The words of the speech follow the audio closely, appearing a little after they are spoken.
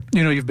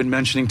You've been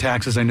mentioning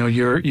taxes. I know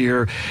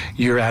you're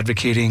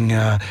advocating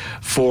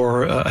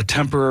for a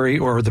temporary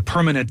or the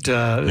permanent.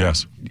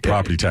 Yes,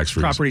 property tax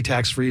freeze. Property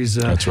tax freeze.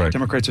 That's right.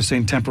 Democrats are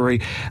saying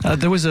temporary.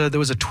 There was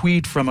a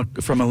tweet from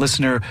a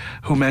listener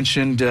who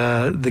mentioned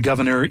the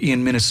governor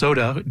in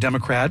Minnesota,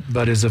 Democrat,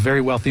 but is a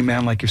very wealthy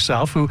man like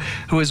yourself, who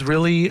has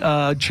really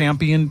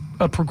championed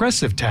a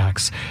progressive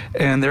tax,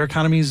 and their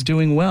economy is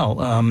doing well,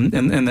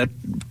 and that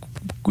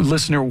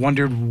listener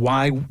wondered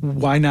why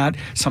not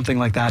something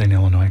like that in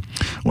Illinois.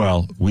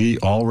 Well, we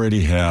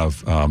already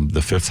have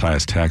the fifth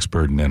highest tax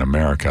burden in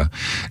America,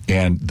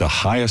 and the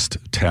highest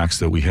tax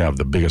that we have,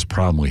 the biggest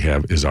problem we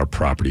have, is our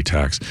property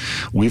tax.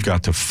 We've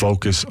got to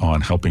focus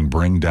on helping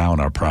bring down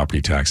our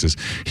property taxes.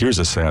 Here's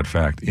a sad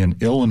fact. In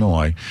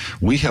Illinois,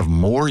 we have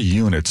more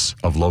units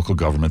of local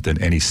government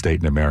than any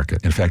state in America.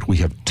 In fact, we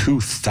have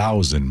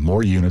 2,000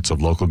 more units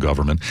of local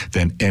government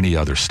than any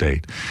other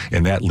state,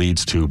 and that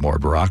leads to more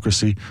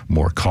bureaucracy,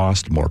 more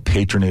cost, more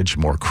patronage,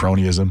 more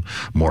cronyism,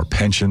 more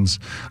pensions,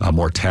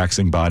 more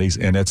taxing bodies,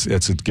 and it's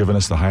given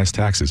us the highest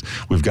taxes.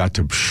 We've got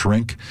to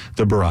shrink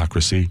the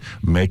bureaucracy,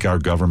 make our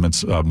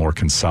governments more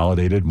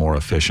consolidated, more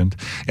efficient,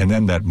 and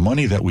then that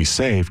money that we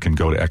save can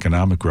go to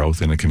economic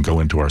growth, and it can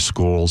go into our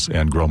schools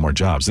and grow more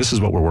jobs. This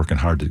is what we're working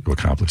hard to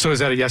accomplish. So is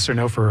that a yes or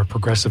no for a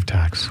progressive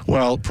tax?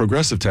 Well,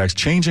 progressive tax,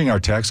 changing our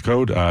tax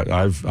code,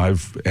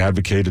 I've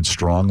advocated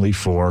strongly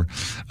for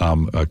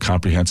a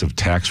comprehensive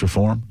tax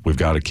reform. We've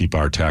got to keep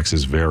our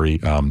taxes very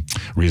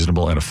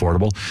reasonable and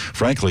affordable.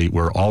 Frankly,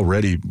 we're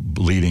already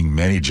bleeding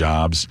many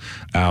jobs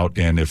out,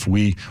 and if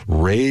we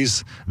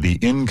raise the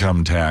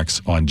income tax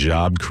on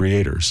job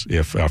creators,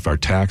 if our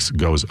tax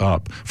goes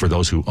up for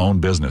those who own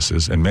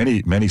businesses, and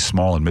many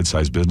small and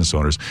mid-sized business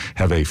owners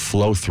have a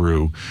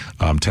flow-through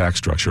tax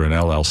structure, an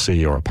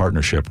LLC or a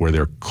partnership, where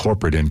their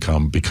corporate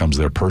income becomes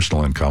their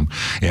personal income,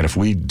 and if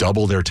we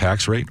double their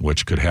tax rate,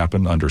 which could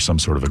happen under some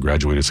sort of a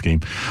graduated scheme,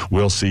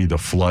 we'll see the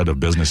flood of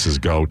businesses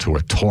go to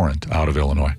a torrent out of Illinois.